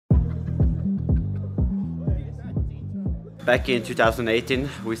Back in 2018,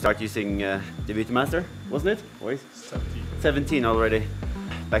 we started using the VO2 Master, wasn't it? Or 17 already.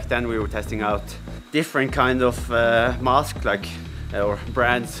 Back then we were testing out different kind of masks, like or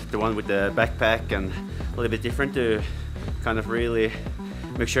brands. The one with the backpack and a little bit different to kind of really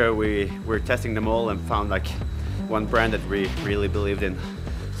make sure we were testing them all and found like one brand that we really believed in.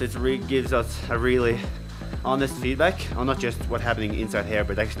 So it really gives us a really honest feedback on not just what's happening inside here,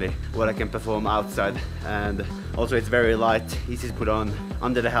 but actually what I can perform outside. And also it's very light, easy to put on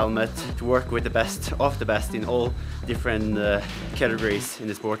under the helmet, to work with the best of the best in all different categories in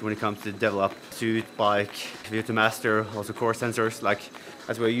the sport when it comes to develop suit, bike, VO2 Master, also core sensors. Like,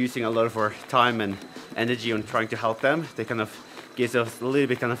 as we're using a lot of our time and energy on trying to help them, they kind of gives us a little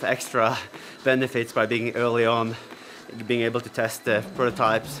bit kind of extra benefits by being early on, being able to test the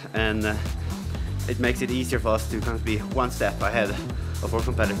prototypes, and it makes it easier for us to kind of be one step ahead of our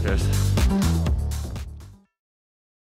competitors.